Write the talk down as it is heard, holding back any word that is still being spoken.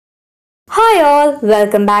Hi all,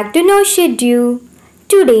 welcome back to NOSH Edu.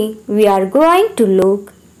 Today we are going to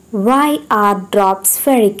look why are drops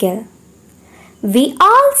spherical. We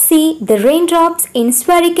all see the raindrops in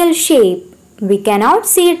spherical shape. We cannot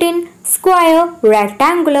see it in square,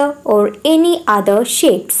 rectangular or any other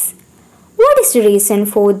shapes. What is the reason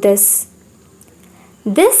for this?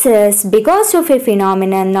 This is because of a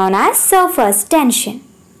phenomenon known as surface tension.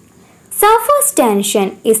 Surface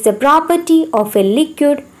tension is the property of a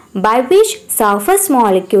liquid by which surface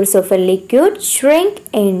molecules of a liquid shrink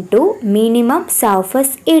into minimum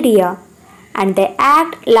surface area and they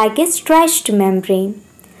act like a stretched membrane.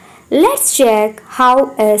 Let's check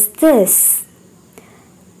how is this.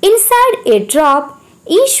 Inside a drop,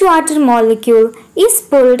 each water molecule is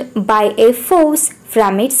pulled by a force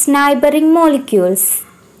from its neighboring molecules.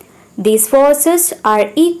 These forces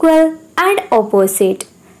are equal and opposite,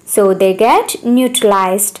 so they get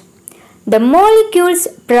neutralized. The molecules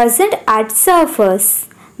present at surface,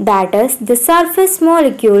 that is the surface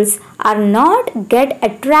molecules, are not get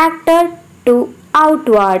attracted to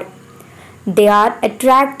outward. They are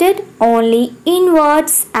attracted only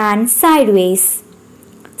inwards and sideways.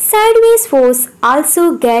 Sideways force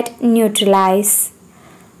also get neutralized.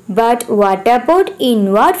 But what about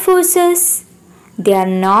inward forces? They are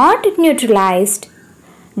not neutralized.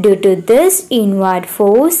 Due to this inward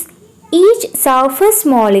force, each surface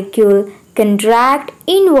molecule contract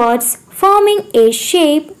inwards, forming a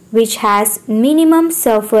shape which has minimum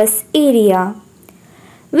surface area.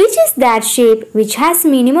 Which is that shape which has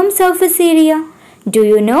minimum surface area? Do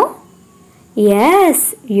you know?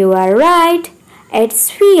 Yes, you are right. It's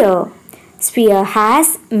sphere. Sphere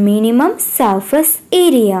has minimum surface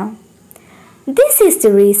area. This is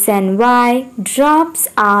the reason why drops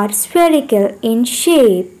are spherical in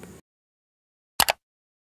shape.